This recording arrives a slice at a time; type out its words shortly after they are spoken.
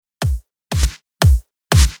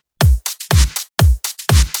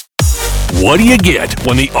What do you get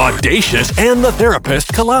when the audacious and the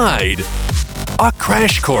therapist collide? A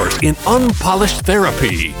crash course in unpolished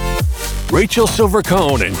therapy. Rachel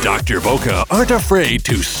Silvercone and Dr. Boca aren't afraid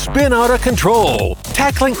to spin out of control,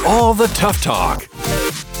 tackling all the tough talk.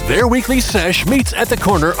 Their weekly sesh meets at the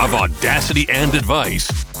corner of audacity and advice,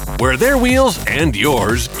 where their wheels and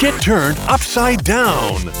yours get turned upside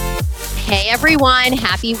down. Hey everyone,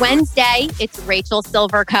 happy Wednesday. It's Rachel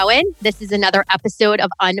Silvercone. This is another episode of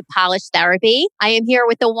Unpolished Therapy. I am here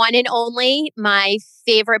with the one and only, my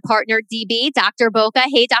favorite partner, DB, Dr. Boca.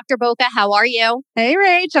 Hey, Dr. Boca, how are you? Hey,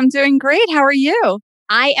 Rach, I'm doing great. How are you?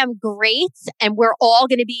 I am great, and we're all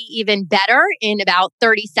going to be even better in about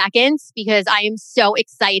 30 seconds because I am so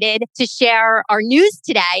excited to share our news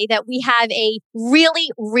today that we have a really,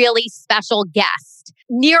 really special guest.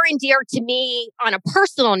 Near and dear to me on a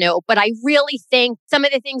personal note, but I really think some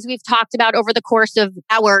of the things we've talked about over the course of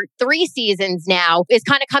our 3 seasons now is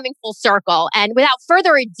kind of coming full circle. And without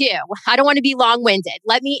further ado, I don't want to be long-winded.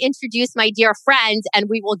 Let me introduce my dear friend and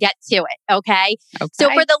we will get to it, okay? So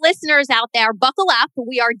for the listeners out there, buckle up.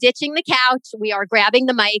 We are ditching the couch. We are grabbing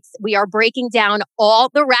the mics. We are breaking down all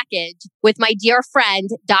the wreckage with my dear friend,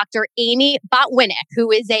 Dr. Amy Botwinick,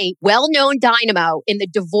 who is a well-known dynamo in the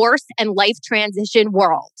divorce and life transition world.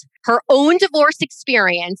 Her own divorce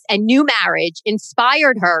experience and new marriage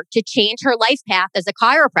inspired her to change her life path as a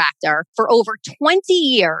chiropractor for over 20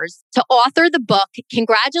 years to author the book,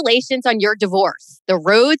 Congratulations on Your Divorce, The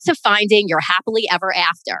Road to Finding Your Happily Ever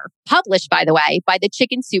After, published, by the way, by the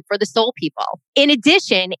Chicken Soup for the Soul People. In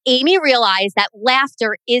addition, Amy realized that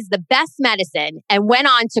laughter is the best medicine and went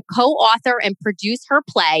on to co-author and produce her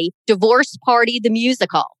play, Divorce Party the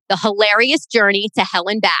Musical, The Hilarious Journey to Hell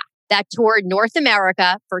and Back, that toured North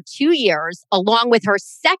America for 2 years, along with her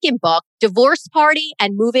second book, Divorce Party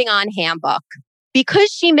and Moving On Handbook. Because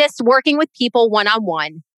she missed working with people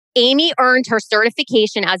one-on-one, Amy earned her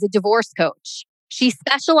certification as a divorce coach. She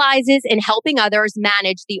specializes in helping others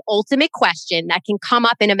manage the ultimate question that can come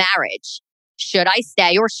up in a marriage. Should I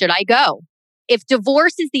stay or should I go? If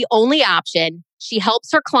divorce is the only option, she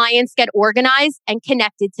helps her clients get organized and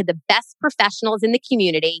connected to the best professionals in the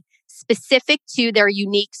community specific to their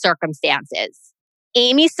unique circumstances.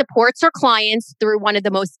 Amy supports her clients through one of the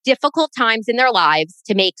most difficult times in their lives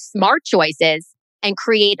to make smart choices and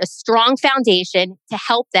create a strong foundation to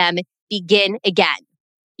help them begin again.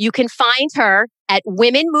 You can find her at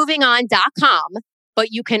womenmovingon.com, but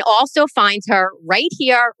you can also find her right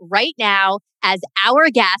here, right now, as our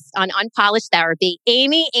guest on Unpolished Therapy.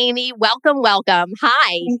 Amy, welcome.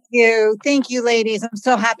 Hi. Thank you, ladies. I'm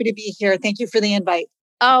so happy to be here. Thank you for the invite.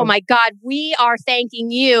 Oh my God, we are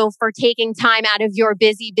thanking you for taking time out of your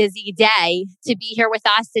busy day to be here with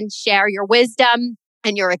us and share your wisdom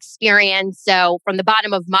and your experience. So from the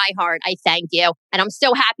bottom of my heart, I thank you. And I'm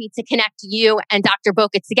so happy to connect you and Dr.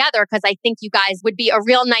 Boca together because I think you guys would be a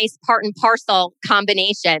real nice part and parcel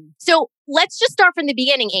combination. So let's just start from the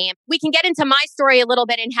beginning, Aim. We can get into my story a little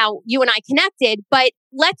bit and how you and I connected, but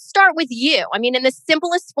let's start with you. I mean, in the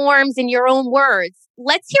simplest forms, in your own words,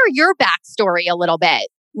 let's hear your backstory a little bit.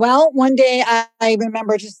 Well, one day I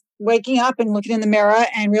remember just waking up and looking in the mirror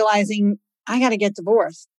and realizing I got to get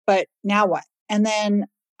divorced, but now what? And then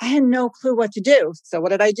I had no clue what to do. So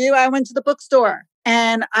what did I do? I went to the bookstore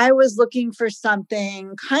and I was looking for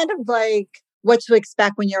something kind of like what to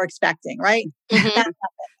expect when you're expecting, right? Mm-hmm.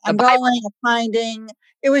 I'm going and finding,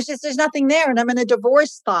 it was just, there's nothing there. And I'm in a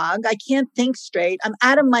divorce fog. I can't think straight. I'm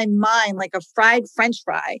out of my mind like a fried French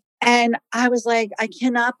fry. And I was like, I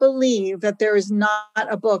cannot believe that there is not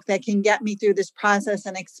a book that can get me through this process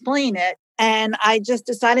and explain it. And I just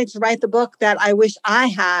decided to write the book that I wish I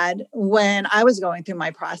had when I was going through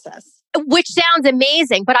my process. Which sounds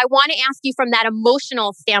amazing, but I want to ask you from that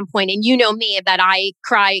emotional standpoint, and you know me that I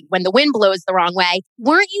cry when the wind blows the wrong way.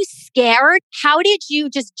 Weren't you scared? How did you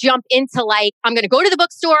just jump into like, I'm going to go to the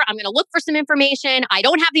bookstore, I'm going to look for some information. I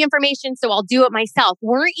don't have the information, so I'll do it myself.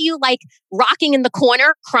 Weren't you like rocking in the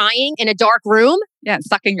corner, crying in a dark room? Yeah,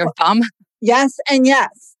 sucking your thumb. Yes and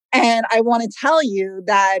yes. And I want to tell you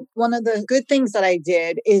that one of the good things that I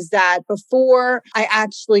did is that before I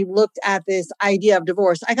actually looked at this idea of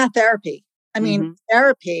divorce, I got therapy. I mean,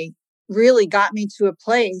 therapy really got me to a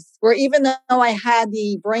place where even though I had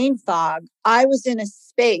the brain fog, I was in a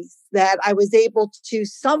space that I was able to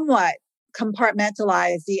somewhat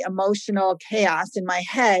compartmentalize the emotional chaos in my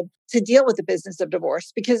head to deal with the business of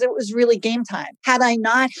divorce because it was really game time. Had I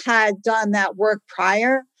not had done that work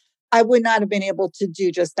prior, I would not have been able to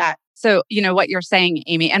do just that. So, what you're saying,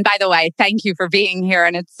 Amy, and by the way, thank you for being here.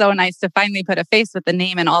 And it's so nice to finally put a face with the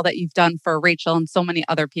name and all that you've done for Rachel and so many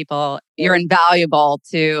other people. You're invaluable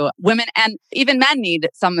to women, and even men need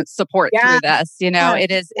some support through this.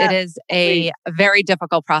 It is a very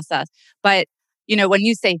difficult process. But, when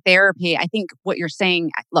you say therapy, I think what you're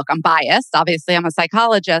saying, look, I'm biased. Obviously, I'm a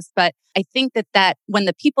psychologist, but I think that when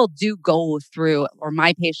the people do go through, or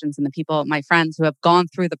my patients and the people, my friends who have gone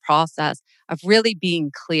through the process of really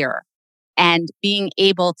being clear and being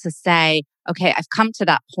able to say, okay, I've come to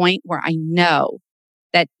that point where I know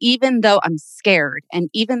that even though I'm scared and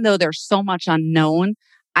even though there's so much unknown,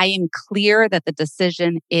 I am clear that the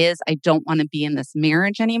decision is I don't want to be in this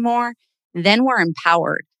marriage anymore. Then we're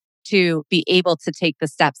empowered to be able to take the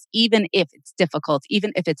steps, even if it's difficult,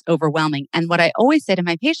 even if it's overwhelming. And what I always say to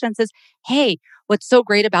my patients is, hey, what's so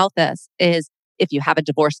great about this is if you have a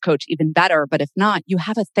divorce coach, even better. But if not, you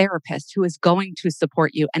have a therapist who is going to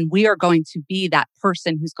support you. And we are going to be that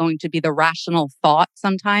person who's going to be the rational thought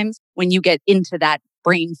sometimes when you get into that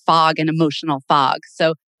brain fog and emotional fog.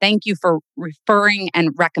 So thank you for referring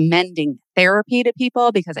and recommending therapy to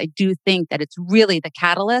people, because I do think that it's really the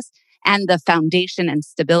catalyst and the foundation and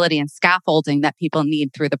stability and scaffolding that people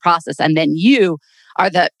need through the process. And then you are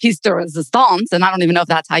the piece de resistance, and I don't even know if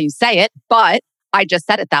that's how you say it, but I just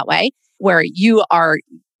said it that way, where you are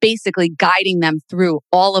basically guiding them through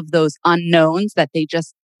all of those unknowns that they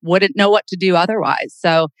just wouldn't know what to do otherwise.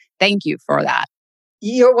 So thank you for that.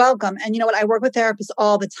 You're welcome. And you know what? I work with therapists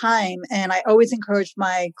all the time. And I always encourage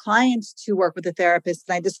my clients to work with a therapist.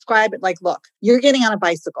 And I describe it like, look, you're getting on a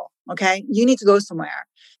bicycle. Okay. You need to go somewhere.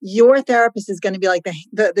 Your therapist is going to be like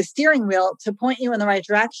the steering wheel to point you in the right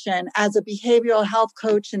direction. As a behavioral health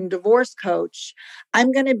coach and divorce coach,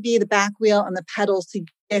 I'm going to be the back wheel and the pedals to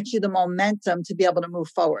get you the momentum to be able to move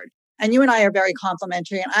forward. And you and I are very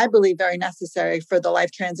complementary, and I believe very necessary for the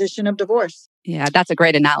life transition of divorce. Yeah, that's a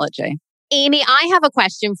great analogy. Amy, I have a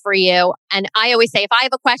question for you. And I always say, if I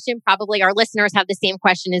have a question, probably our listeners have the same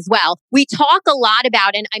question as well. We talk a lot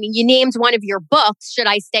about, and I mean, you named one of your books, Should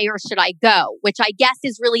I Stay or Should I Go? Which I guess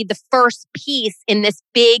is really the first piece in this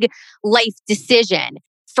big life decision.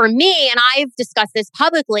 For me, and I've discussed this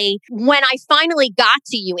publicly, when I finally got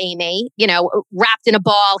to you, Amy, wrapped in a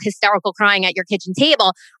ball, hysterical crying at your kitchen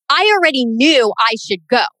table, I already knew I should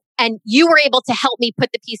go. And you were able to help me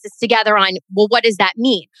put the pieces together on, well, what does that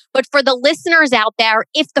mean? But for the listeners out there,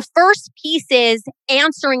 if the first piece is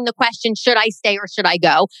answering the question, should I stay or should I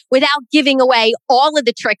go, without giving away all of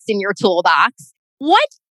the tricks in your toolbox, what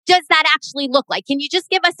does that actually look like? Can you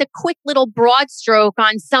just give us a quick little broad stroke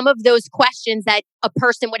on some of those questions that a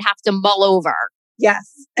person would have to mull over?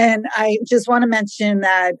 Yes. And I just want to mention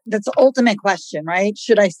that that's the ultimate question, right?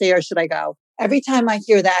 Should I stay or should I go? Every time I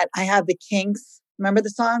hear that, I have the Kinks. Remember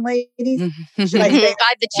the song, ladies? Should I stay? I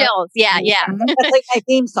have the chills. Yeah. That's like my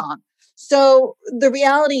theme song. So the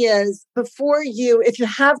reality is, if you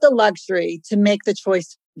have the luxury to make the choice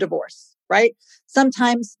to divorce, right?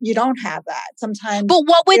 Sometimes you don't have that. Sometimes. But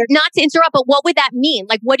not to interrupt, but what would that mean?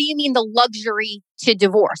 Like, what do you mean the luxury to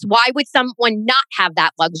divorce? Why would someone not have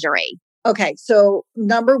that luxury? Okay. So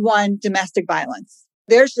number one, domestic violence.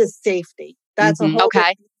 There's just safety. That's a whole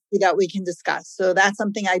that we can discuss. So that's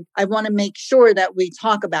something I want to make sure that we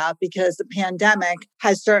talk about, because the pandemic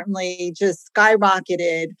has certainly just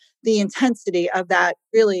skyrocketed the intensity of that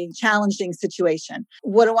really challenging situation.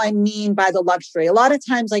 What do I mean by the luxury? A lot of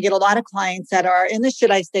times I get a lot of clients that are in the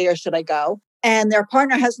should I stay or should I go? And their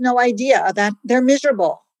partner has no idea that they're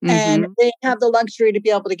miserable and they have the luxury to be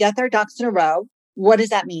able to get their ducks in a row. What does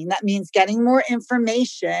that mean? That means getting more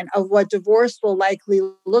information of what divorce will likely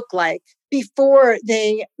look like before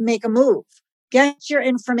they make a move. Get your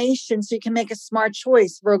information so you can make a smart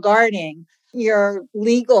choice regarding your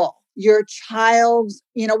legal, your child's,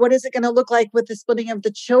 what is it going to look like with the splitting of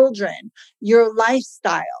the children, your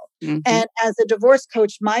lifestyle. And as a divorce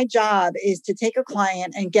coach, my job is to take a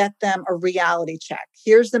client and get them a reality check.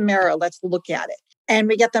 Here's the mirror. Let's look at it. And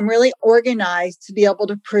we get them really organized to be able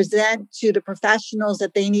to present to the professionals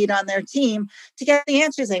that they need on their team to get the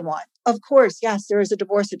answers they want. Of course, yes, there is a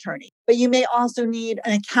divorce attorney, but you may also need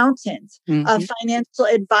an accountant, a financial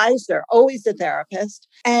advisor, always a therapist.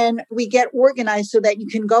 And we get organized so that you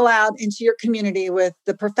can go out into your community with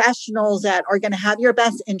the professionals that are going to have your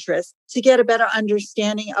best interests to get a better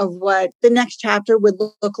understanding of what the next chapter would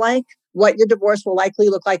look like, what your divorce will likely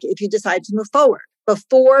look like if you decide to move forward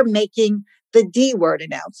before making the D word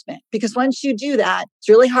announcement. Because once you do that, it's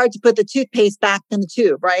really hard to put the toothpaste back in the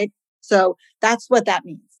tube, right? So that's what that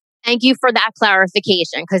means. Thank you for that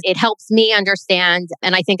clarification because it helps me understand,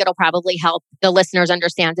 and I think it'll probably help the listeners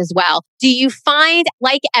understand as well. Do you find,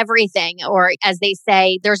 like everything, or as they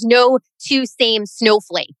say, there's no two same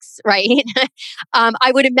snowflakes, right?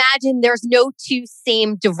 I would imagine there's no two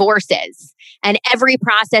same divorces, and every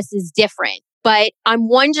process is different. But I'm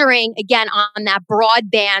wondering, again, on that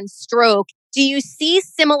broadband stroke, do you see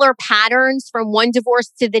similar patterns from one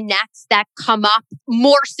divorce to the next that come up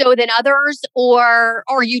more so than others? Or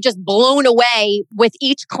are you just blown away with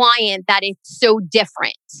each client that it's so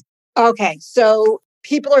different? Okay, so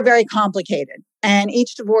people are very complicated and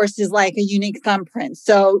each divorce is like a unique thumbprint.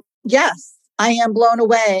 So yes, I am blown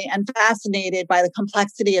away and fascinated by the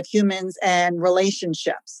complexity of humans and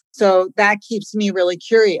relationships. So that keeps me really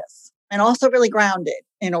curious and also really grounded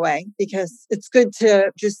in a way, because it's good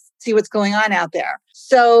to just see what's going on out there.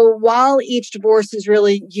 So while each divorce is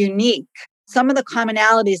really unique, some of the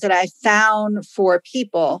commonalities that I found for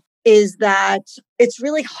people is that it's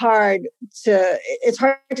hard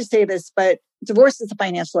to say this, but divorce is a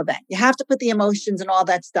financial event. You have to put the emotions and all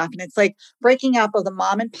that stuff. And it's like breaking up of the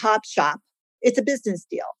mom and pop shop. It's a business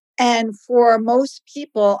deal. And for most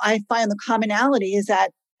people, I find the commonality is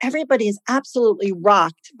that everybody is absolutely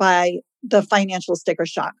rocked by the financial sticker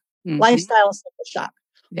shock, lifestyle sticker shock.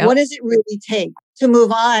 Yep. What does it really take to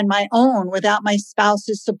move on my own without my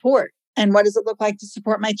spouse's support? And what does it look like to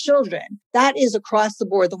support my children? That is across the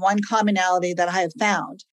board, the one commonality that I have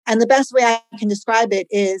found. And the best way I can describe it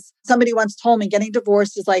is somebody once told me getting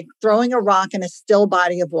divorced is like throwing a rock in a still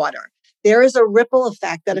body of water. There is a ripple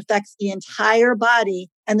effect that affects the entire body.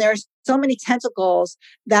 And there's so many tentacles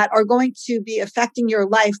that are going to be affecting your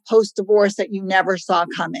life post-divorce that you never saw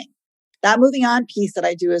coming. That moving on piece that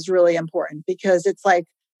I do is really important because it's like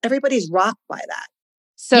everybody's rocked by that.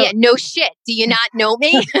 So, yeah, no shit. Do you not know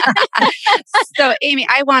me? So, Amy,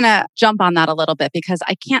 I want to jump on that a little bit because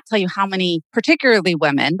I can't tell you how many, particularly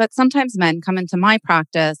women, but sometimes men come into my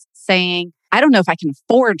practice saying, I don't know if I can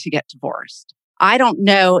afford to get divorced. I don't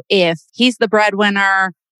know if he's the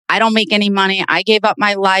breadwinner. I don't make any money. I gave up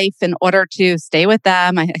my life in order to stay with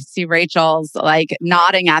them. I see Rachel's like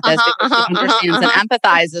nodding at this because she understands and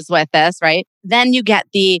empathizes with this, right? Then you get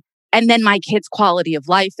and then my kid's quality of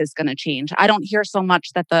life is going to change. I don't hear so much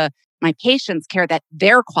that my patients care that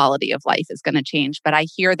their quality of life is going to change, but I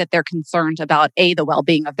hear that they're concerned about A, the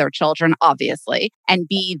well-being of their children, obviously, and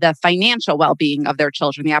B, the financial well-being of their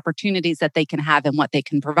children, the opportunities that they can have and what they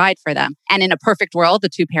can provide for them. And in a perfect world, the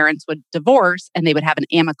two parents would divorce and they would have an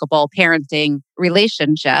amicable parenting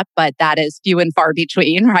relationship, but that is few and far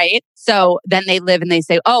between, right? So then they live and they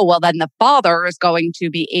say, oh, well, then the father is going to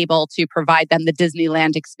be able to provide them the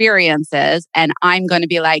Disneyland experiences. And I'm going to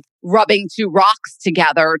be like rubbing two rocks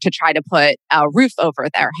together to try to put a roof over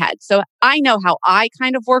their head. So I know how I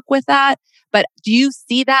kind of work with that. But do you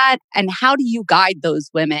see that? And how do you guide those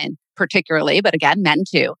women, particularly, but again, men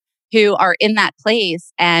too, who are in that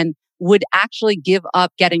place and would actually give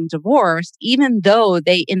up getting divorced, even though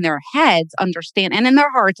they in their heads understand and in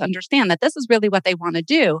their hearts understand that this is really what they want to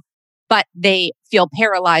do, but they feel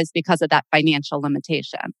paralyzed because of that financial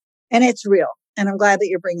limitation? And it's real. And I'm glad that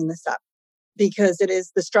you're bringing this up because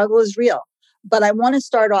the struggle is real. But I want to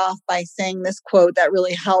start off by saying this quote that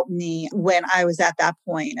really helped me when I was at that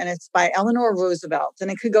point. And it's by Eleanor Roosevelt.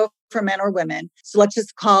 And it could go for men or women. So let's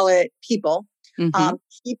just call it people.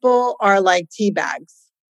 People are like tea bags.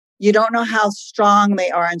 You don't know how strong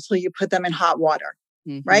they are until you put them in hot water,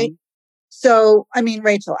 right? So, I mean,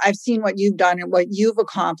 Rachel, I've seen what you've done and what you've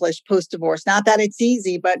accomplished post-divorce. Not that it's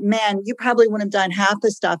easy, but man, you probably wouldn't have done half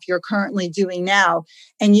the stuff you're currently doing now.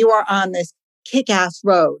 And you are on this kick-ass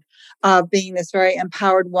road of being this very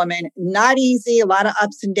empowered woman. Not easy, a lot of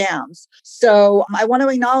ups and downs. So I want to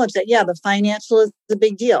acknowledge that, yeah, the financial is a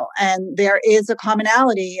big deal. And there is a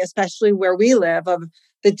commonality, especially where we live, of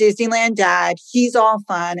the Disneyland dad. He's all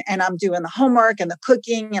fun and I'm doing the homework and the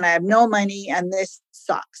cooking and I have no money and this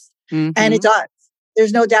sucks. And it does.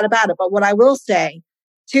 There's no doubt about it. But what I will say,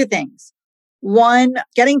 two things. One,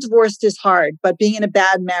 getting divorced is hard, but being in a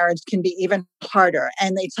bad marriage can be even harder.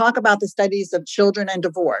 And they talk about the studies of children and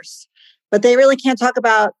divorce, but they really can't talk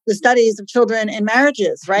about the studies of children in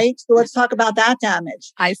marriages, right? So let's talk about that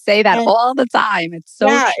damage. I say that all the time. It's so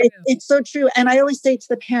true. It's so true. And I always say to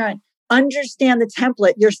the parent, understand the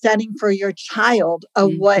template you're setting for your child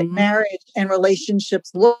of what marriage and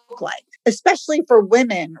relationships look like, especially for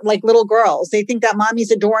women, like little girls. They think that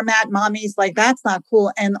mommy's a doormat. Mommy's like, that's not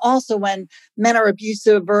cool. And also when men are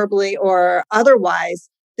abusive verbally or otherwise,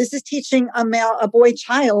 this is teaching a boy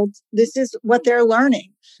child, this is what they're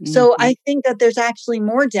learning. So I think that there's actually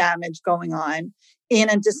more damage going on in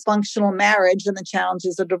a dysfunctional marriage than the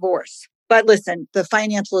challenges of divorce. But listen, the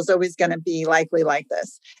financial is always going to be likely like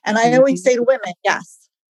this. And I always say to women, yes,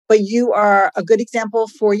 but you are a good example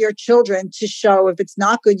for your children to show if it's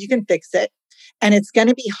not good, you can fix it. And it's going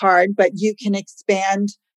to be hard, but you can expand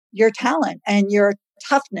your talent and your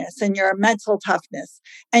toughness and your mental toughness.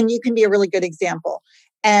 And you can be a really good example.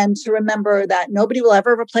 And to remember that nobody will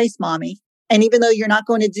ever replace mommy. And even though you're not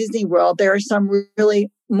going to Disney World, there are some really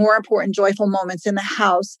more important, joyful moments in the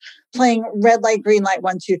house playing red light, green light,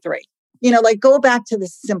 1, 2, 3. Like go back to the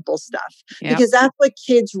simple stuff because that's what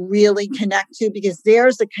kids really connect to, because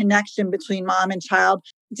there's a connection between mom and child.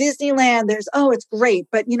 Disneyland, it's great.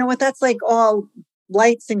 But you know what? That's like all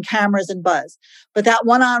lights and cameras and buzz. But that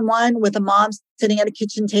one-on-one with a mom sitting at a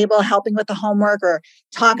kitchen table, helping with the homework or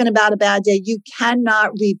talking about a bad day, you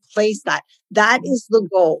cannot replace that. That is the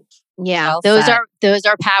gold. Yeah, those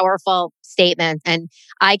are powerful statements. And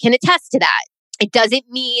I can attest to that. It doesn't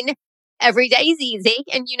mean every day is easy.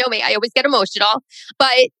 And you know me, I always get emotional.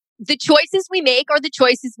 But the choices we make are the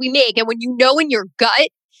choices we make. And when you know in your gut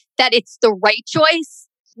that it's the right choice,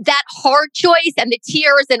 that hard choice and the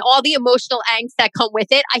tears and all the emotional angst that come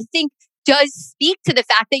with it, I think does speak to the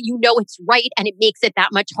fact that you know it's right and it makes it that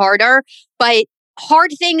much harder. But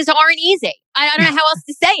hard things aren't easy. I don't know how else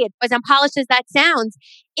to say it, as unpolished as that sounds.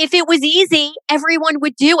 If it was easy, everyone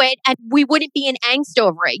would do it and we wouldn't be in angst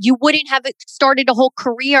over it. You wouldn't have started a whole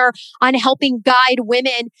career on helping guide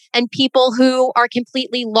women and people who are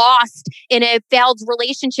completely lost in a failed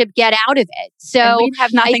relationship get out of it. So we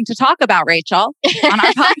have nothing to talk about, Rachel, on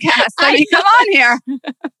our podcast. I mean, come on here.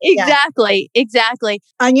 Exactly.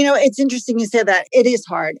 And it's interesting you said that. It is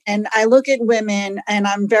hard. And I look at women and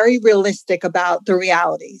I'm very realistic about the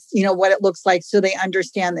realities, what it looks like so they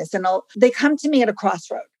understand this. And they come to me at a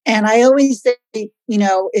crossroad. And I always say,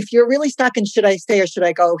 if you're really stuck in should I stay or should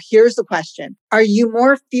I go, here's the question. Are you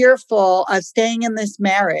more fearful of staying in this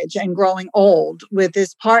marriage and growing old with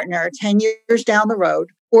this partner 10 years down the road?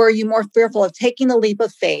 Or are you more fearful of taking the leap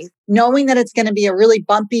of faith, knowing that it's going to be a really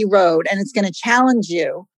bumpy road and it's going to challenge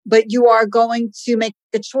you, but you are going to make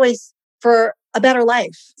a choice for a better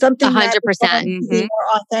life, something 100%. that is going to be more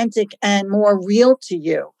authentic and more real to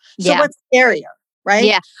you. So what's scarier, right?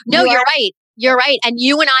 Yeah. No, you're right. You're right. And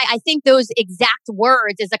you and I think those exact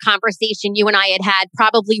words is a conversation you and I had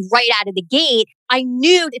probably right out of the gate. I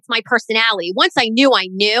knew it's my personality. Once I knew,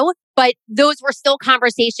 but those were still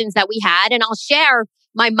conversations that we had. And I'll share,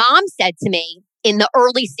 my mom said to me in the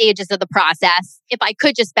early stages of the process, if I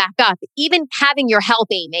could just back up, even having your help,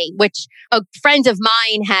 Amy, which a friend of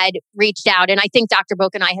mine had reached out. And I think Dr.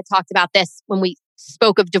 Boca and I had talked about this when we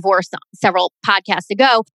spoke of divorce several podcasts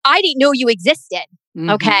ago. I didn't know you existed.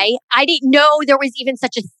 Okay. I didn't know there was even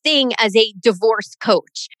such a thing as a divorce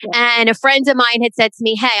coach. Yeah. And a friend of mine had said to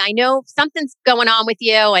me, hey, I know something's going on with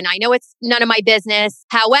you and I know it's none of my business.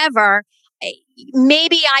 However,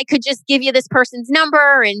 maybe I could just give you this person's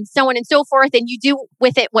number and so on and so forth, and you do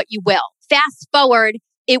with it what you will. Fast forward,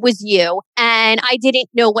 it was you. And I didn't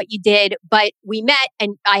know what you did, but we met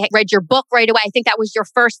and I read your book right away. I think that was your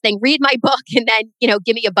first thing. Read my book and then,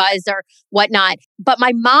 give me a buzz or whatnot. But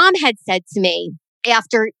my mom had said to me,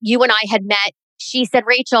 after you and I had met, she said,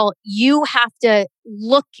 Rachel, you have to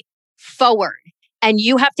look forward and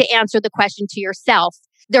you have to answer the question to yourself.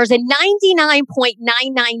 There's a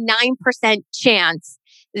 99.999% chance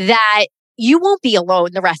that you won't be alone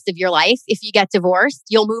the rest of your life if you get divorced.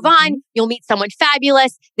 You'll move on. You'll meet someone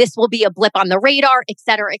fabulous. This will be a blip on the radar, et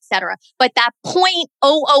cetera, et cetera. But that 0.0001,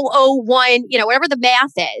 whatever the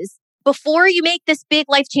math is, before you make this big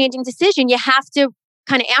life-changing decision, you have to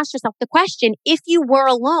kind of ask yourself the question, if you were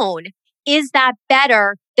alone, is that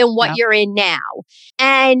better than what you're in now?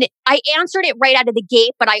 And I answered it right out of the gate,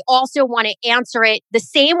 but I also want to answer it the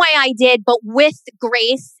same way I did, but with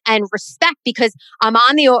grace and respect, because I'm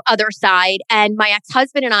on the other side and my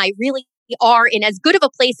ex-husband and I really are in as good of a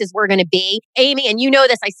place as we're going to be. Amy, and you know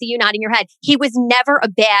this, I see you nodding your head. He was never a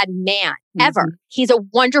bad man, ever. He's a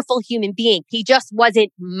wonderful human being. He just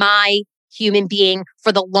wasn't my human being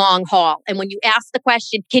for the long haul. And when you ask the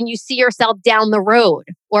question, can you see yourself down the road?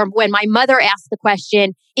 Or when my mother asked the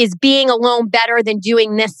question, is being alone better than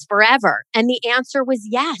doing this forever? And the answer was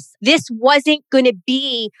yes. This wasn't going to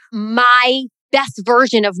be my best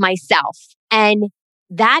version of myself. And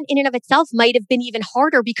that in and of itself might have been even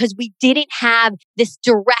harder because we didn't have this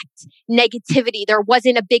direct negativity. There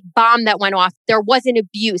wasn't a big bomb that went off. There wasn't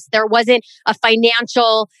abuse. There wasn't a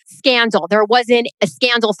financial scandal. There wasn't a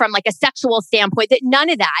scandal from like a sexual standpoint. None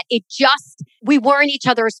of that. We weren't each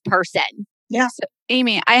other's person. Yeah. So,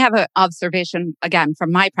 Amy, I have an observation again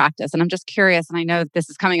from my practice, and I'm just curious, and I know this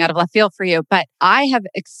is coming out of left field for you, but I have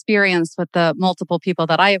experienced with the multiple people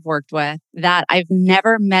that I have worked with that I've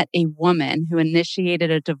never met a woman who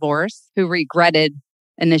initiated a divorce who regretted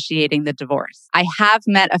initiating the divorce. I have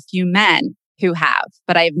met a few men who have,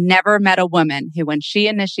 but I've never met a woman who, when she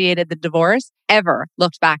initiated the divorce, ever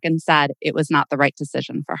looked back and said it was not the right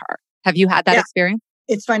decision for her. Have you had that experience?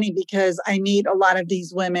 It's funny because I meet a lot of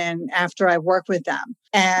these women after I work with them,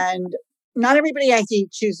 and not everybody I see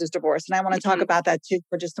chooses divorce. And I want to talk about that too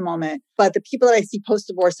for just a moment. But the people that I see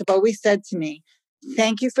post-divorce have always said to me,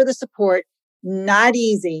 thank you for the support. Not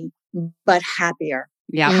easy, but happier,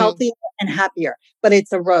 healthier and happier. But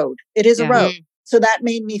it's a road. It is a road. So that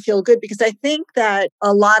made me feel good because I think that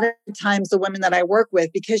a lot of times the women that I work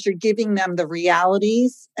with, because you're giving them the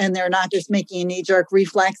realities and they're not just making a knee-jerk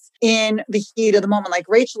reflex in the heat of the moment. Like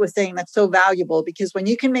Rachel was saying, that's so valuable because when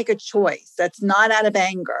you can make a choice that's not out of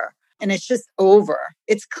anger and it's just over,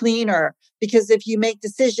 it's cleaner. Because if you make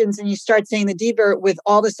decisions and you start saying the D word with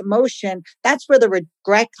all this emotion, that's where the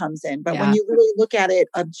regret comes in. But when you really look at it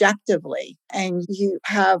objectively and you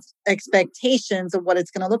have expectations of what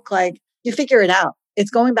it's going to look like, you figure it out.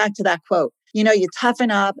 It's going back to that quote. You know, you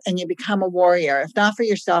toughen up and you become a warrior, if not for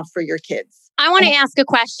yourself, for your kids. I want to ask a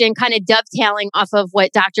question, kind of dovetailing off of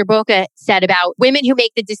what Dr. Boca said about women who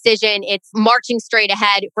make the decision, it's marching straight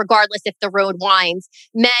ahead, regardless if the road winds.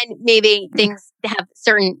 Men, maybe things have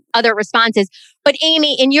certain other responses. But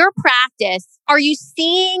Amy, in your practice, are you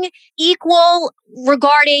seeing equal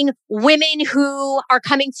regarding women who are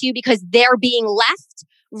coming to you because they're being left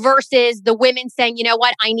versus the women saying, you know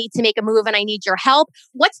what, I need to make a move and I need your help?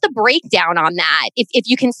 What's the breakdown on that? If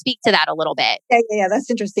you can speak to that a little bit. Yeah, that's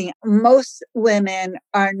interesting. Most women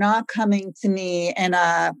are not coming to me in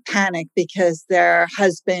a panic because their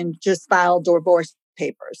husband just filed divorce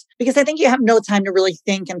papers, because I think you have no time to really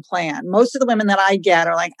think and plan. Most of the women that I get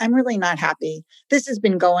are like, I'm really not happy. This has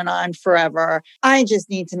been going on forever. I just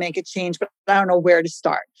need to make a change, but I don't know where to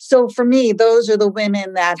start. So for me, those are the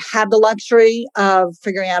women that have the luxury of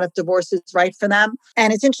figuring out if divorce is right for them.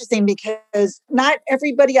 And it's interesting because not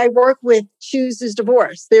everybody I work with chooses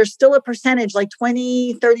divorce. There's still a percentage, like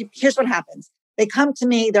 20, 30. Here's what happens. They come to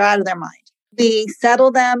me, they're out of their mind. We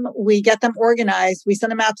settle them, we get them organized, we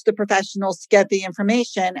send them out to the professionals to get the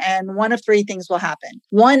information, and one of three things will happen.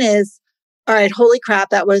 One is, all right, holy crap,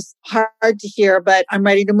 that was hard to hear, but I'm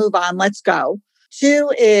ready to move on. Let's go.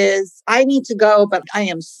 Two is, I need to go, but I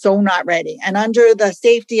am so not ready. And under the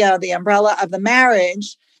safety of the umbrella of the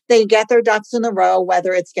marriage, they get their ducks in a row,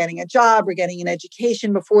 whether it's getting a job or getting an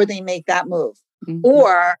education before they make that move.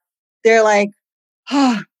 Or they're like,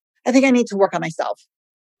 oh, I think I need to work on myself.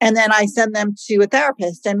 And then I send them to a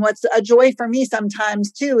therapist. And what's a joy for me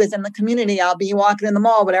sometimes too is in the community, I'll be walking in the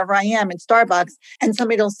mall, whatever I am, in Starbucks, and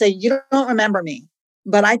somebody will say, you don't remember me,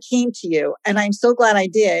 but I came to you and I'm so glad I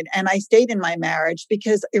did. And I stayed in my marriage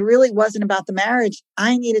because it really wasn't about the marriage.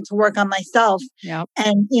 I needed to work on myself.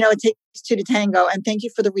 And, you know, it takes two to tango. And thank you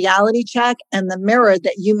for the reality check and the mirror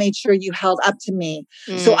that you made sure you held up to me.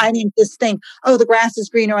 So I didn't just think, oh, the grass is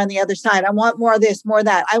greener on the other side. I want more of this, more of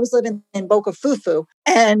that. I was living in Boca Fufu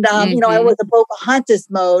and, you know, I was in Pocahontas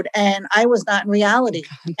mode and I was not in reality.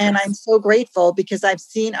 And I'm so grateful because I've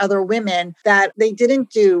seen other women that they didn't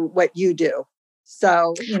do what you do.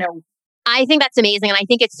 So, you know, I think that's amazing. And I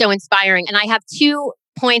think it's so inspiring. And I have 2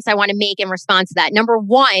 points I want to make in response to that. Number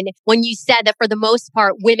one, when you said that for the most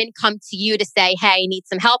part, women come to you to say, hey, I need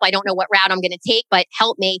some help. I don't know what route I'm going to take, but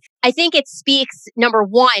help me. I think it speaks, number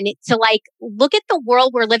one, to like, look at the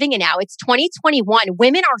world we're living in now. It's 2021.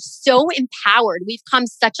 Women are so empowered. We've come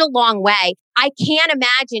such a long way. I can't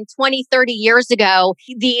imagine 20, 30 years ago,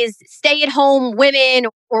 these stay-at-home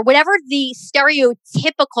women or whatever the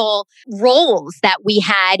stereotypical roles that we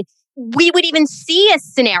had, we would even see a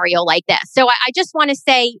scenario like this. So I just want to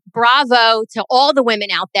say bravo to all the women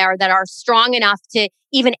out there that are strong enough to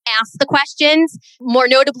even ask the questions. More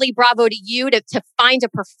notably, bravo to you to find a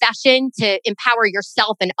profession to empower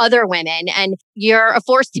yourself and other women. And you're a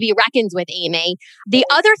force to be reckoned with, Amy. The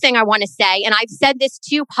other thing I want to say, and I've said this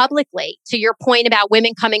too publicly, to your point about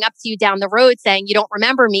women coming up to you down the road saying, you don't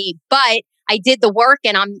remember me, but I did the work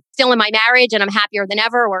and I'm still in my marriage and I'm happier than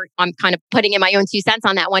ever, or I'm kind of putting in my own 2 cents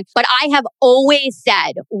on that one. But I have always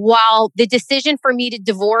said, while the decision for me to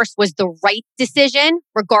divorce was the right decision,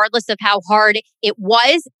 regardless of how hard it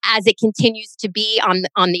was, as it continues to be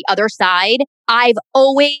on the other side, I've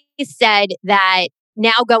always said that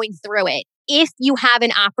now going through it, if you have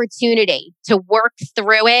an opportunity to work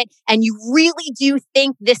through it and you really do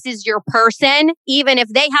think this is your person, even if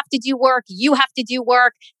they have to do work, you have to do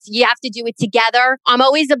work, you have to do it together. I'm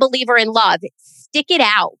always a believer in love. Stick it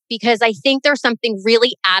out, because I think there's something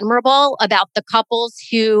really admirable about the couples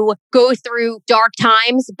who go through dark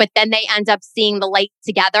times, but then they end up seeing the light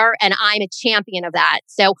together. And I'm a champion of that.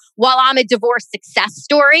 So while I'm a divorce success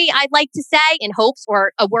story, I'd like to say, in hopes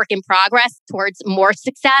or a work in progress towards more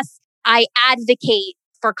success, I advocate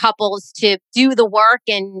for couples to do the work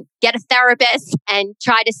and get a therapist and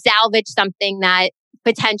try to salvage something that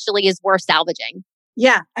potentially is worth salvaging.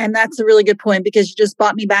 Yeah. And that's a really good point, because you just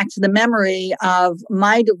brought me back to the memory of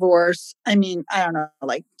my divorce. I mean, I don't know,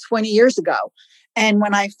 like 20 years ago. And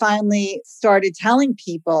when I finally started telling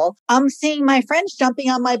people, I'm seeing my friends jumping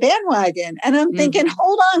on my bandwagon. And I'm thinking,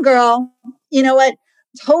 hold on, girl. You know what?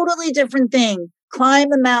 Totally different thing. Climb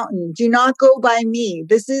the mountain. Do not go by me.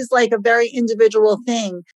 This is like a very individual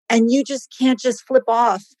thing. And you just can't just flip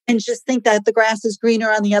off and just think that the grass is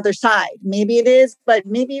greener on the other side. Maybe it is, but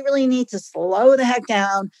maybe you really need to slow the heck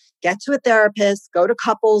down, get to a therapist, go to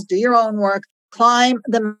couples, do your own work, climb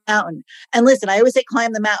the mountain. And listen, I always say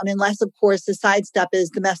climb the mountain, unless, of course, the side step is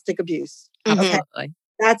domestic abuse. Okay?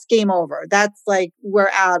 That's game over. That's like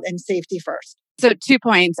we're out and safety first. So 2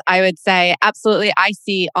 points. I would say absolutely. I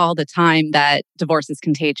see all the time that divorce is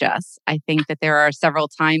contagious. I think that there are several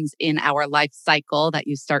times in our life cycle that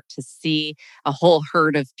you start to see a whole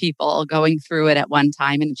herd of people going through it at one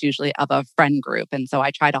time. And it's usually of a friend group. And so I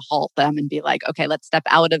try to halt them and be like, okay, let's step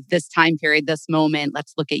out of this time period, this moment.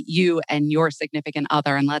 Let's look at you and your significant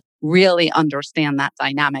other and let's really understand that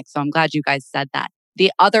dynamic. So I'm glad you guys said that. The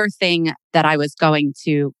other thing that I was going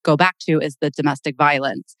to go back to is the domestic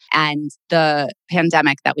violence and the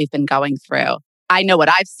pandemic that we've been going through. I know what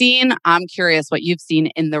I've seen. I'm curious what you've seen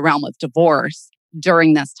in the realm of divorce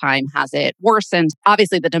during this time. Has it worsened?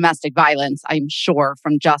 Obviously, the domestic violence, I'm sure,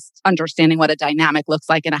 from just understanding what a dynamic looks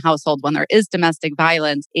like in a household when there is domestic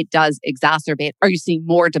violence, it does exacerbate. Are you seeing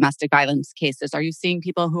more domestic violence cases? Are you seeing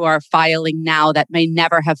people who are filing now that may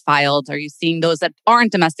never have filed? Are you seeing those that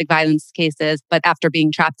aren't domestic violence cases, but after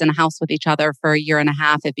being trapped in a house with each other for a year and a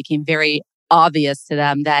half, it became very obvious to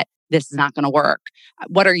them that this is not going to work?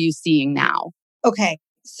 What are you seeing now? Okay.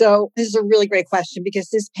 So this is a really great question, because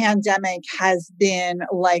this pandemic has been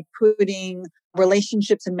like putting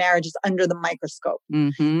relationships and marriages under the microscope.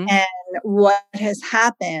 And what has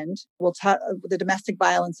happened, we'll talk the domestic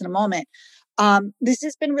violence in a moment. This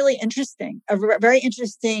has been really interesting, a very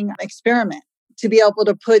interesting experiment to be able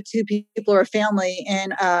to put two people or a family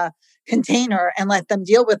in a container and let them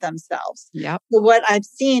deal with themselves. Yep. So what I've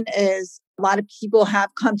seen is a lot of people have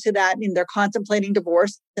come to that and they're contemplating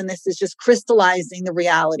divorce. And this is just crystallizing the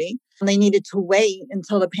reality. And they needed to wait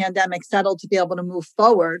until the pandemic settled to be able to move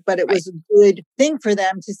forward. But it was a good thing for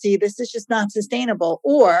them to see this is just not sustainable.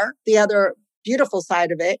 Or the other beautiful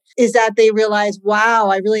side of it is that they realize, wow,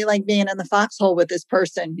 I really like being in the foxhole with this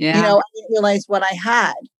person. Yeah. You know, I didn't realize what I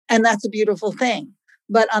had. And that's a beautiful thing.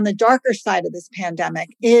 But on the darker side of this pandemic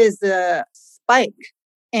is the spike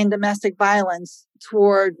in domestic violence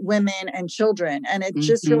toward women and children. And it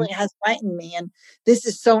just really has frightened me. And this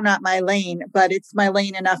is so not my lane, but it's my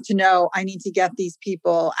lane enough to know I need to get these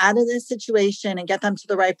people out of this situation and get them to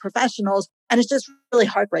the right professionals. And it's just really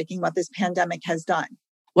heartbreaking what this pandemic has done.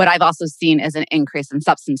 What I've also seen is an increase in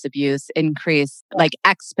substance abuse, increase like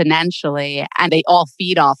exponentially, and they all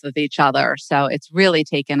feed off of each other. So it's really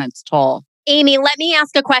taken its toll. Amy, let me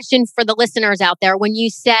ask a question for the listeners out there. When you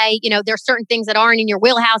say, there's certain things that aren't in your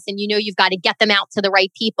wheelhouse and you've got to get them out to the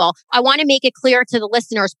right people, I want to make it clear to the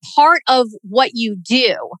listeners, part of what you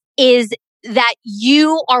do is that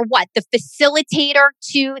you are what? The facilitator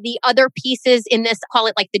to the other pieces in this, call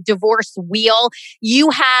it like the divorce wheel. You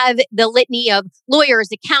have the litany of lawyers,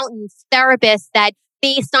 accountants, therapists that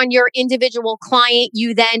based on your individual client,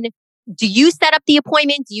 do you set up the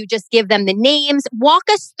appointment? Do you just give them the names? Walk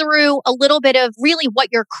us through a little bit of really what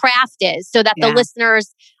your craft is so that the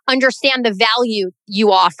listeners understand the value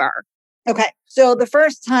you offer. Okay. So the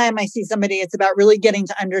first time I see somebody, it's about really getting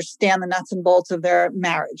to understand the nuts and bolts of their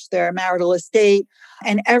marriage, their marital estate.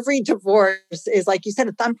 And every divorce is, like you said,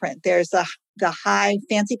 a thumbprint. There's the high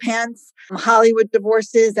fancy pants, Hollywood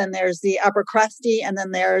divorces, and there's the upper crusty, and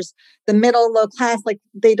then there's the middle low class, like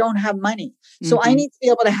they don't have money. So I need to be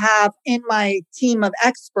able to have in my team of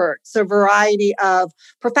experts a variety of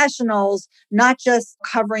professionals, not just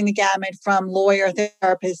covering the gamut from lawyer,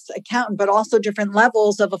 therapist, accountant, but also different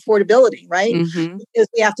levels of affordability, right? Because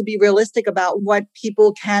we have to be realistic about what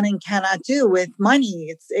people can and cannot do with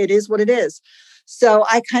money. It is what it is. So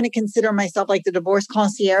I kind of consider myself like the divorce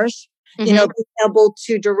concierge. you know, being able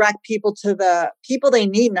to direct people to the people they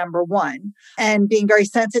need, number one, and being very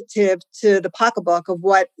sensitive to the pocketbook of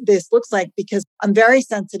what this looks like, because I'm very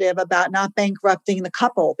sensitive about not bankrupting the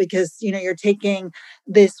couple, because, you know, you're taking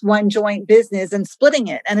this one joint business and splitting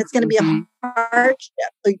it, and it's going to be a hardship.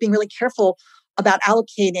 Like being really careful about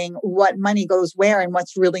allocating what money goes where and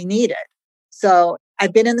what's really needed. So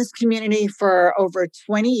I've been in this community for over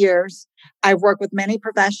 20 years. I've worked with many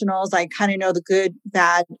professionals. I kind of know the good,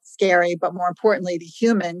 bad, scary, but more importantly, the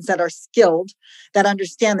humans that are skilled, that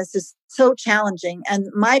understand this is so challenging. And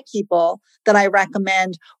my people that I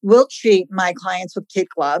recommend will treat my clients with kid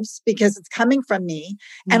gloves because it's coming from me.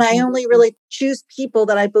 And I only really choose people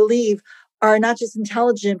that I believe are not just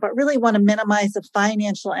intelligent, but really want to minimize the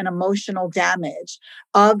financial and emotional damage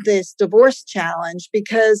of this divorce challenge,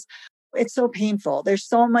 because it's so painful. There's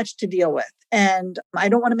so much to deal with. And I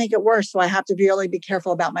don't want to make it worse. So I have to really be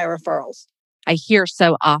careful about my referrals. I hear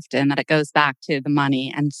so often that it goes back to the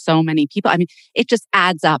money, and so many people, I mean, it just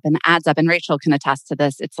adds up and adds up. And Rachel can attest to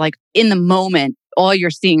this. It's like in the moment, all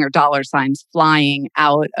you're seeing are dollar signs flying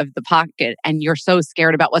out of the pocket, and you're so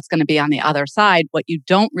scared about what's going to be on the other side. What you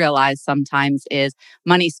don't realize sometimes is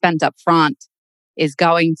money spent up front is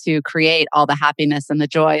going to create all the happiness and the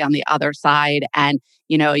joy on the other side. And,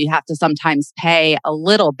 you know, you have to sometimes pay a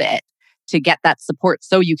little bit to get that support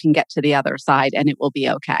so you can get to the other side and it will be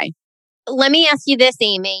okay. Let me ask you this,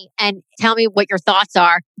 Amy, and tell me what your thoughts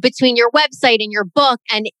are between your website and your book,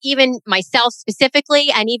 and even myself specifically,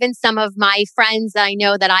 and even some of my friends that I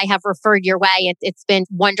know that I have referred your way. It's been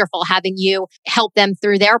wonderful having you help them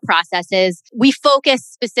through their processes. We focus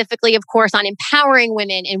specifically, of course, on empowering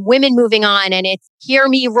women and women moving on. And it's hear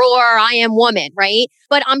me roar, I am woman, right?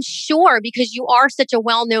 But I'm sure because you are such a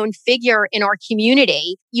well-known figure in our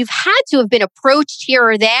community, you've had to have been approached here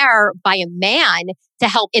or there by a man to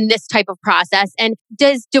help in this type of process. And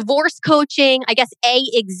does divorce coaching, I guess,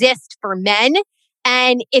 exist for men?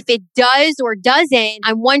 And if it does or doesn't,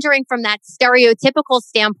 I'm wondering from that stereotypical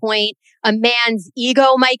standpoint, a man's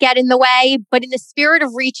ego might get in the way. But in the spirit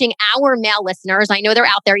of reaching our male listeners, I know they're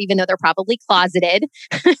out there, even though they're probably closeted.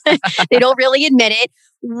 They don't really admit it.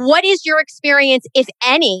 What is your experience, if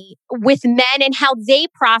any, with men and how they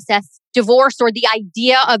process divorce or the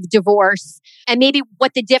idea of divorce, and maybe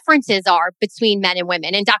what the differences are between men and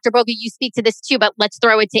women? And Dr. Boca, you speak to this too, but let's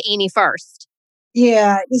throw it to Amy first.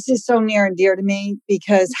 Yeah, this is so near and dear to me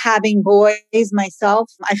because having boys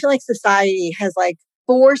myself, I feel like society has like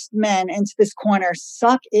forced men into this corner,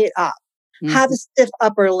 suck it up. Have a stiff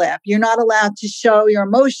upper lip. You're not allowed to show your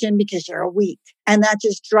emotion because you're weak. And that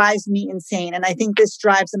just drives me insane. And I think this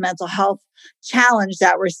drives the mental health challenge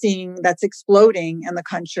that we're seeing that's exploding in the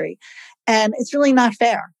country. And it's really not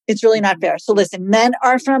fair. It's really not fair. So listen, men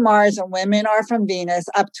are from Mars and women are from Venus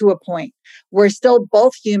up to a point. We're still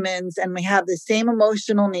both humans and we have the same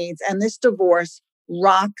emotional needs. And this divorce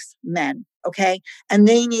rocks men, okay? And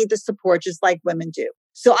they need the support just like women do.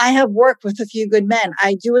 So I have worked with a few good men.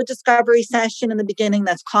 I do a discovery session in the beginning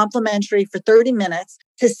that's complimentary for 30 minutes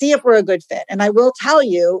to see if we're a good fit. And I will tell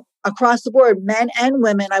you, across the board, men and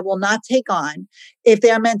women, I will not take on if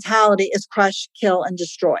their mentality is crush, kill, and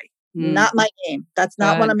destroy. Not my game. That's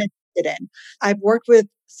not what I'm interested in. I've worked with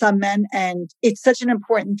some men, and it's such an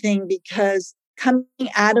important thing because coming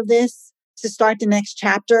out of this to start the next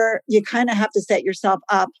chapter, you kind of have to set yourself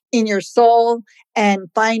up in your soul and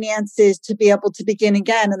finances to be able to begin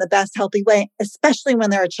again in the best healthy way, especially when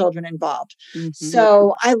there are children involved.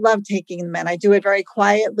 So I love taking them in. I do it very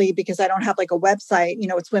quietly because I don't have like a website, you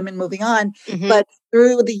know, it's Women Moving On. But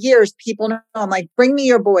through the years, people know I'm like, bring me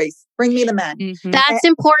your boys, bring me the men. That's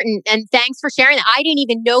important. And thanks for sharing that. I didn't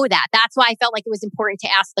even know that. That's why I felt like it was important to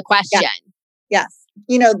ask the question. Yes.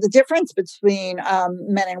 You know, the difference between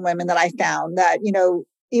men and women that I found that, you know,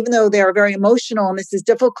 even though they're very emotional and this is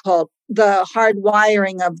difficult, the hard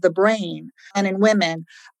wiring of the brain and in women,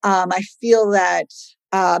 I feel that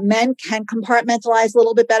men can compartmentalize a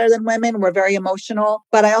little bit better than women. We're very emotional,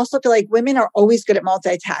 but I also feel like women are always good at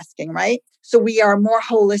multitasking, right? So we are more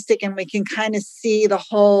holistic and we can kind of see the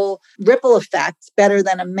whole ripple effect better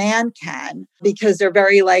than a man can because they're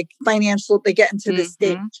very like financial, they get into this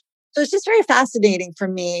stage. So it's just very fascinating for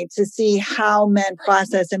me to see how men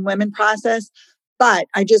process and women process. But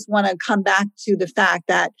I just want to come back to the fact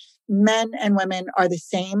that men and women are the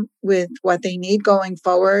same with what they need going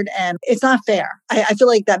forward. And it's not fair. I feel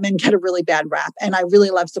like that men get a really bad rap and I really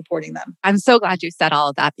love supporting them. I'm so glad you said all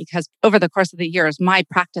of that because over the course of the years, my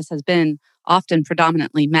practice has been often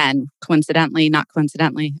predominantly men, coincidentally, not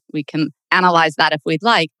coincidentally. We can analyze that if we'd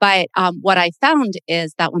like. But what I found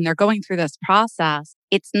is that when they're going through this process,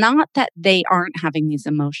 it's not that they aren't having these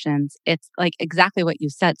emotions. It's like exactly what you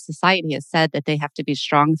said. Society has said that they have to be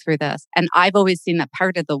strong through this. And I've always seen that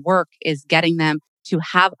part of the work is getting them to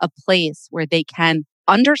have a place where they can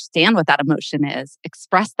understand what that emotion is,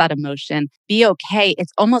 express that emotion, be okay.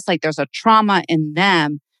 It's almost like there's a trauma in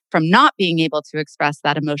them from not being able to express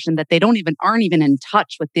that emotion, that they aren't even in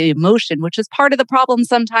touch with the emotion, which is part of the problem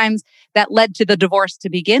sometimes that led to the divorce to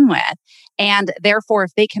begin with. And therefore,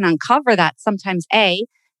 if they can uncover that, sometimes they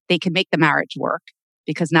can make the marriage work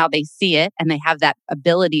because now they see it and they have that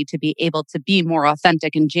ability to be able to be more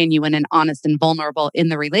authentic and genuine and honest and vulnerable in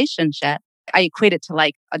the relationship. I equate it to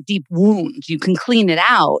like a deep wound. You can clean it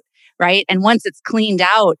out, right? And once it's cleaned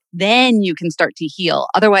out, then you can start to heal.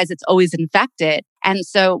 Otherwise, it's always infected. And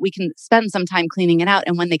so we can spend some time cleaning it out.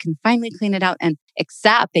 And when they can finally clean it out and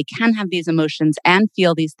accept they can have these emotions and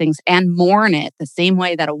feel these things and mourn it the same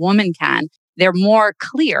way that a woman can, they're more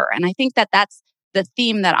clear. And I think that that's the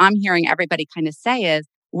theme that I'm hearing everybody kind of say is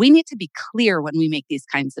we need to be clear when we make these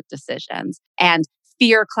kinds of decisions. And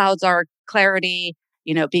fear clouds our clarity.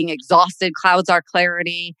 Being exhausted clouds our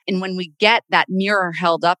clarity. And when we get that mirror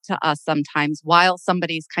held up to us sometimes while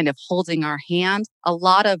somebody's kind of holding our hand, a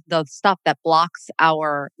lot of the stuff that blocks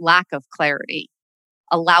our lack of clarity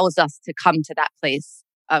allows us to come to that place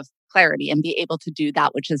of clarity and be able to do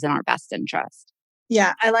that which is in our best interest.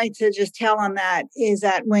 Yeah, I like to just tell on that is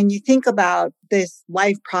that when you think about this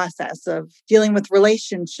life process of dealing with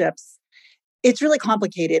relationships, it's really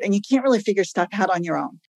complicated and you can't really figure stuff out on your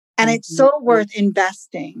own. And it's so worth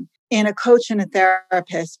investing in a coach and a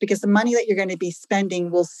therapist because the money that you're going to be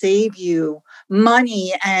spending will save you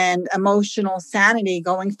money and emotional sanity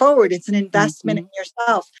going forward. It's an investment in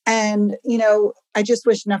yourself. And, I just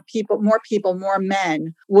wish more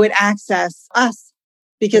men would access us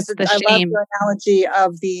because I love your analogy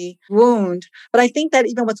of the wound. But I think that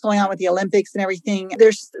even what's going on with the Olympics and everything,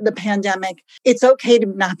 there's the pandemic, it's okay to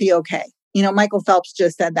not be okay. Michael Phelps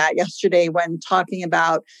just said that yesterday when talking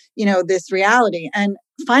about, this reality. And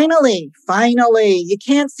finally, you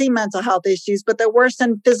can't see mental health issues, but they're worse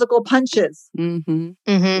than physical punches. Mm-hmm.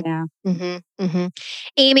 Mm-hmm. Yeah. Mm-hmm. Mm-hmm.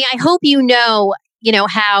 Amy, I hope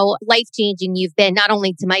how life-changing you've been, not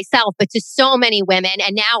only to myself, but to so many women.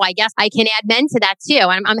 And now I guess I can add men to that too.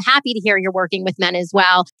 I'm happy to hear you're working with men as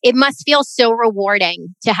well. It must feel so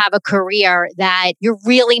rewarding to have a career that you're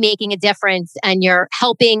really making a difference and you're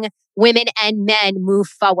helping women and men move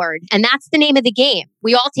forward. And that's the name of the game.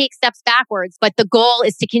 We all take steps backwards, but the goal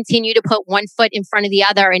is to continue to put one foot in front of the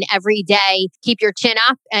other and every day keep your chin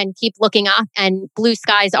up and keep looking up and blue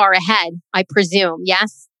skies are ahead, I presume.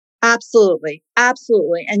 Yes? Absolutely.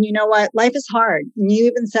 Absolutely. And you know what? Life is hard. And you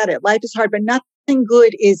even said it. Life is hard, but nothing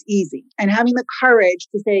good is easy. And having the courage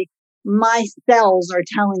to say, my cells are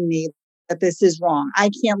telling me that this is wrong. I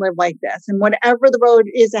can't live like this. And whatever the road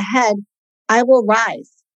is ahead, I will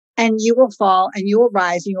rise. And you will fall and you will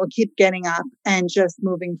rise and you will keep getting up and just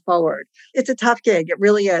moving forward. It's a tough gig. It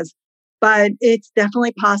really is. But it's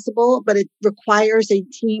definitely possible, but it requires a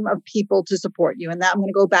team of people to support you. And that I'm going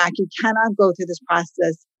to go back. You cannot go through this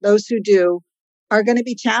process. Those who do are going to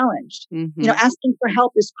be challenged. Mm-hmm. Asking for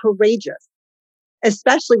help is courageous,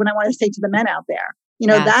 especially when I want to say to the men out there,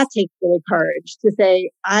 that takes really courage to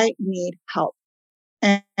say, I need help.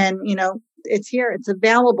 And it's here, it's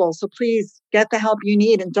available. So please get the help you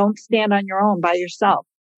need and don't stand on your own by yourself.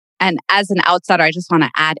 And as an outsider, I just want to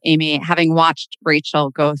add, Amy, having watched Rachel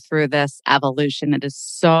go through this evolution, it is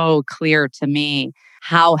so clear to me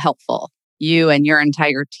how helpful you and your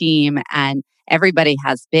entire team and everybody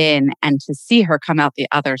has been. And to see her come out the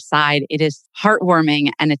other side, it is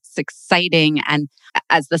heartwarming and it's exciting. And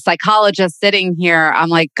as the psychologist sitting here, I'm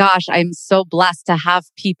like, gosh, I'm so blessed to have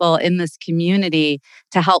people in this community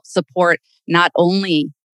to help support not only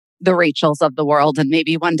the Rachels of the world and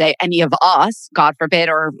maybe one day any of us, God forbid,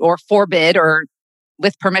 or forbid, or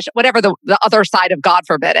with permission, whatever the other side of God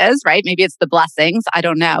forbid is, right? Maybe it's the blessings. I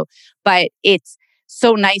don't know. But it's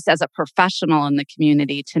so nice as a professional in the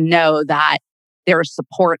community to know that there's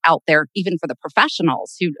support out there, even for the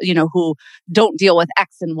professionals who don't deal with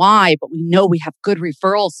X and Y, but we know we have good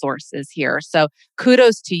referral sources here. So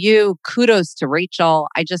kudos to you. Kudos to Rachel.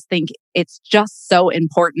 I just think it's just so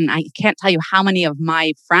important. I can't tell you how many of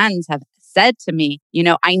my friends have said to me,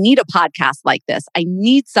 I need a podcast like this. I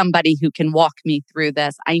need somebody who can walk me through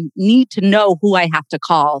this. I need to know who I have to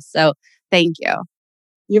call. So thank you.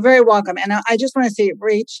 You're very welcome. And I just want to say,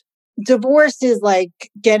 Rach, divorce is like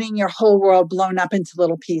getting your whole world blown up into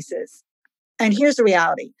little pieces. And here's the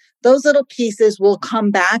reality. Those little pieces will come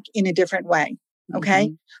back in a different way. Okay.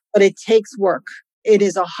 Mm-hmm. But it takes work. It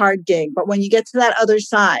is a hard gig. But when you get to that other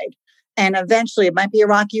side And eventually it might be a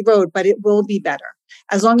rocky road, but it will be better.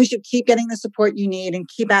 As long as you keep getting the support you need and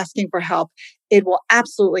keep asking for help, it will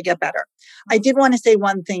absolutely get better. I did want to say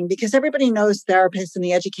one thing, because everybody knows therapists and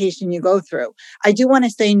the education you go through. I do want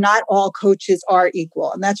to say not all coaches are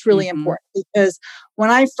equal. And that's really important, because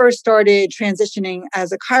when I first started transitioning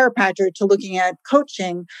as a chiropractor to looking at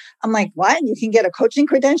coaching, I'm like, what? You can get a coaching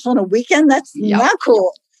credential in a weekend? That's not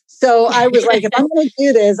cool. So I was like, if I'm going to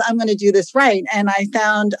do this, I'm going to do this right. And I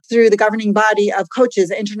found through the governing body of coaches,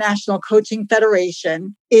 the International Coaching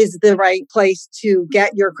Federation is the right place to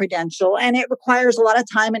get your credential. And it requires a lot of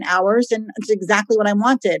time and hours. And it's exactly what I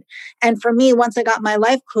wanted. And for me, once I got my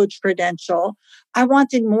life coach credential, I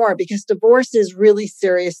wanted more, because divorce is really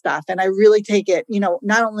serious stuff. And I really take it,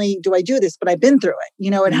 not only do I do this, but I've been through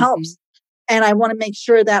it. It helps. And I want to make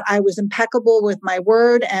sure that I was impeccable with my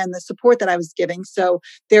word and the support that I was giving. So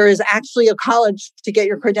there is actually a college to get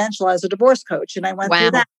your credential as a divorce coach. And I went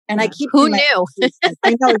through that. And I keep Who knew?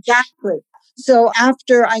 I know exactly. So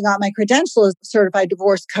after I got my credential as a certified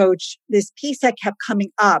divorce coach, this piece that kept coming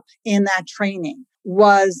up in that training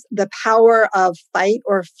was the power of fight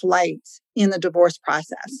or flight in the divorce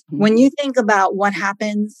process. When you think about what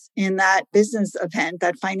happens in that business event,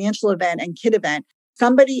 that financial event and kid event,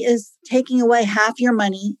 somebody is taking away half your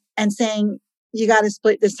money and saying, you got to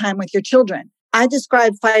split this time with your children. I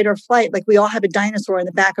describe fight or flight like we all have a dinosaur in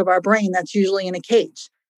the back of our brain that's usually in a cage.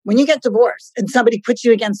 When you get divorced and somebody puts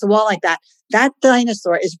you against the wall like that, that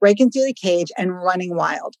dinosaur is breaking through the cage and running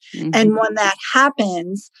wild. And when that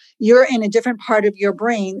happens, you're in a different part of your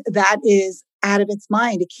brain that is out of its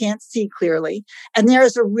mind. It can't see clearly. And there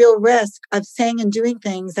is a real risk of saying and doing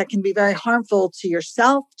things that can be very harmful to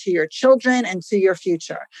yourself, to your children, and to your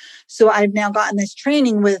future. So I've now gotten this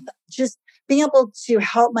training with just being able to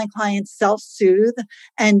help my clients self-soothe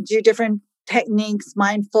and do different techniques,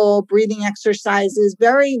 mindful breathing exercises.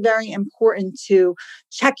 Very, very important to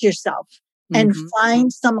check yourself and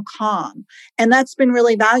find some calm. And that's been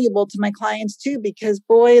really valuable to my clients too, because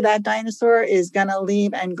boy, that dinosaur is going to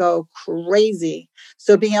leave and go crazy.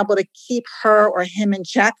 So being able to keep her or him in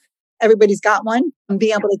check, everybody's got one, and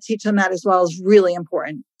being able to teach them that as well is really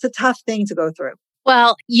important. It's a tough thing to go through.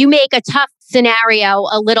 Well, you make a tough scenario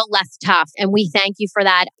a little less tough, and we thank you for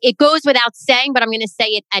that. It goes without saying, but I'm going to say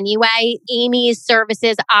it anyway. Amy's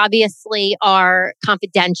services obviously are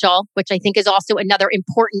confidential, which I think is also another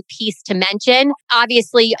important piece to mention.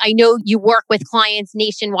 Obviously, I know you work with clients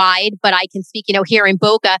nationwide, but I can speak, here in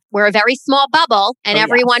Boca, we're a very small bubble and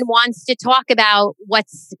everyone wants to talk about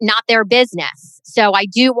what's not their business. So I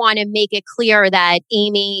do want to make it clear that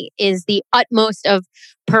Amy is the utmost of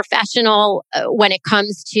professional when it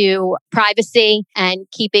comes to privacy and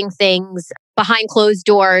keeping things behind closed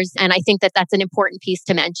doors. And I think that that's an important piece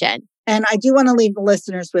to mention. And I do want to leave the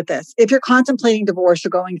listeners with this. If you're contemplating divorce or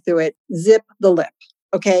going through it, zip the lip.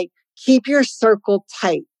 Okay. Keep your circle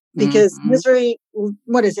tight, because misery,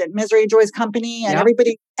 what is it? Misery joys company, and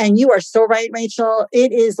everybody. And you are so right, Rachel.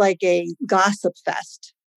 It is like a gossip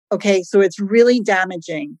fest. Okay. So it's really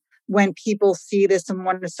damaging when people see this and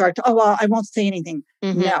want to start to, I won't say anything.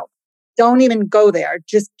 No, don't even go there.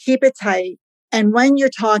 Just keep it tight. And when you're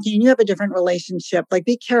talking, you have a different relationship. Like,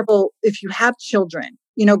 be careful if you have children,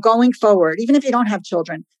 going forward, even if you don't have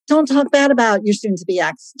children, don't talk bad about your soon-to-be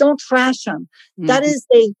ex. Don't trash them. That is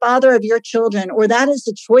the father of your children, or that is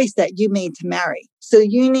the choice that you made to marry. So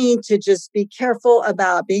you need to just be careful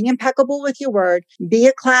about being impeccable with your word, be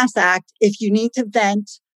a class act. If you need to vent,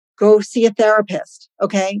 go see a therapist.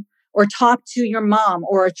 Okay. Or talk to your mom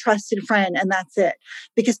or a trusted friend, and that's it.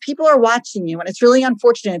 Because people are watching you. And it's really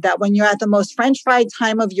unfortunate that when you're at the most French fried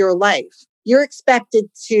time of your life, you're expected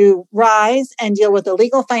to rise and deal with the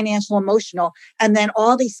legal, financial, emotional, and then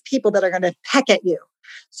all these people that are going to peck at you.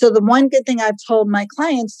 So the one good thing I've told my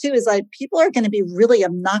clients too is like, people are going to be really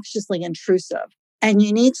obnoxiously intrusive, and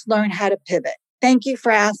you need to learn how to pivot. Thank you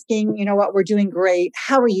for asking. You know what? We're doing great.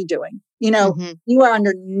 How are you doing? You are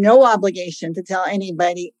under no obligation to tell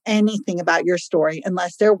anybody anything about your story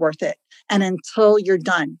unless they're worth it. And until you're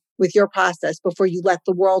done with your process before you let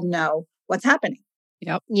the world know what's happening.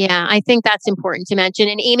 Yep. Yeah, I think that's important to mention.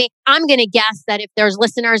 And Amy, I'm going to guess that if there's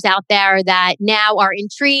listeners out there that now are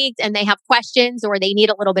intrigued and they have questions or they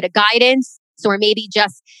need a little bit of guidance, or maybe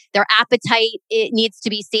just their appetite, it needs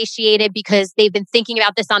to be satiated because they've been thinking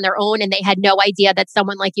about this on their own and they had no idea that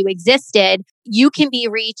someone like you existed. You can be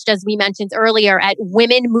reached, as we mentioned earlier, at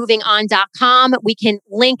womenmovingon.com. We can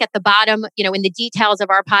link at the bottom, in the details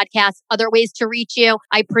of our podcast, other ways to reach you.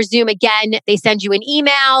 I presume, again, they send you an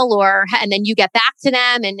email and then you get back to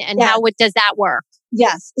them. And how does that work?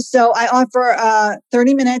 Yes. So I offer a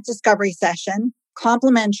 30-minute discovery session,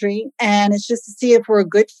 complimentary, and it's just to see if we're a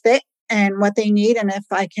good fit and what they need, and if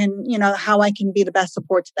I can, how I can be the best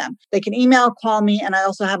support to them. They can email, call me, and I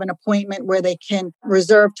also have an appointment where they can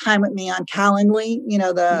reserve time with me on Calendly,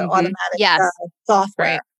 the automatic software.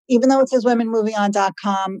 Right. Even though it says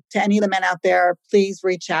womenmovingon.com, to any of the men out there, please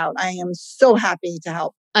reach out. I am so happy to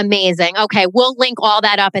help. Amazing. Okay. We'll link all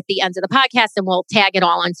that up at the end of the podcast and we'll tag it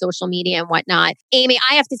all on social media and whatnot. Amy,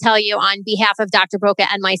 I have to tell you on behalf of Dr. Boca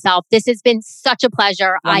and myself, this has been such a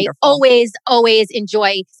pleasure. Wonderful. I always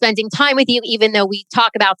enjoy spending time with you, even though we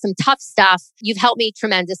talk about some tough stuff. You've helped me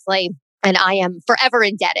tremendously and I am forever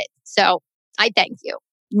indebted. So I thank you.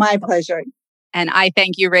 My pleasure. And I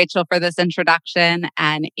thank you, Rachel, for this introduction.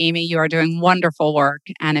 And Amy, you are doing wonderful work.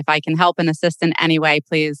 And if I can help and assist in any way,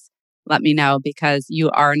 please let me know because you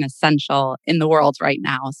are an essential in the world right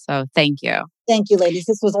now. So thank you. Thank you, ladies.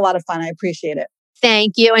 This was a lot of fun. I appreciate it.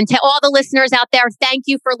 Thank you. And to all the listeners out there, thank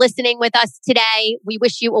you for listening with us today. We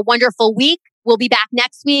wish you a wonderful week. We'll be back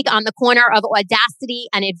next week on the corner of audacity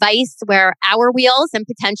and advice where our wheels and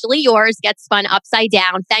potentially yours get spun upside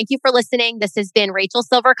down. Thank you for listening. This has been Rachel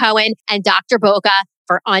Silver Cohen and Dr. Boca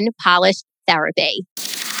for Unpolished Therapy.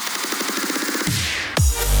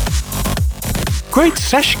 Great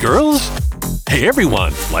sesh, girls! Hey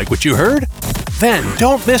everyone, like what you heard? Then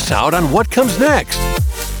don't miss out on what comes next.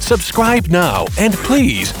 Subscribe now and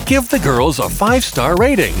please give the girls a 5-star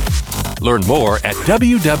rating. Learn more at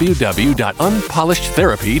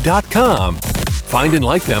www.unpolishedtherapy.com. Find and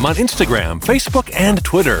like them on Instagram, Facebook, and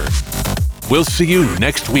Twitter. We'll see you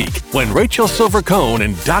next week when Rachel Silver Cohen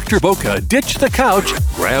and Dr. Boca ditch the couch,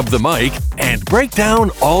 grab the mic, and break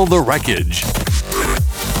down all the wreckage.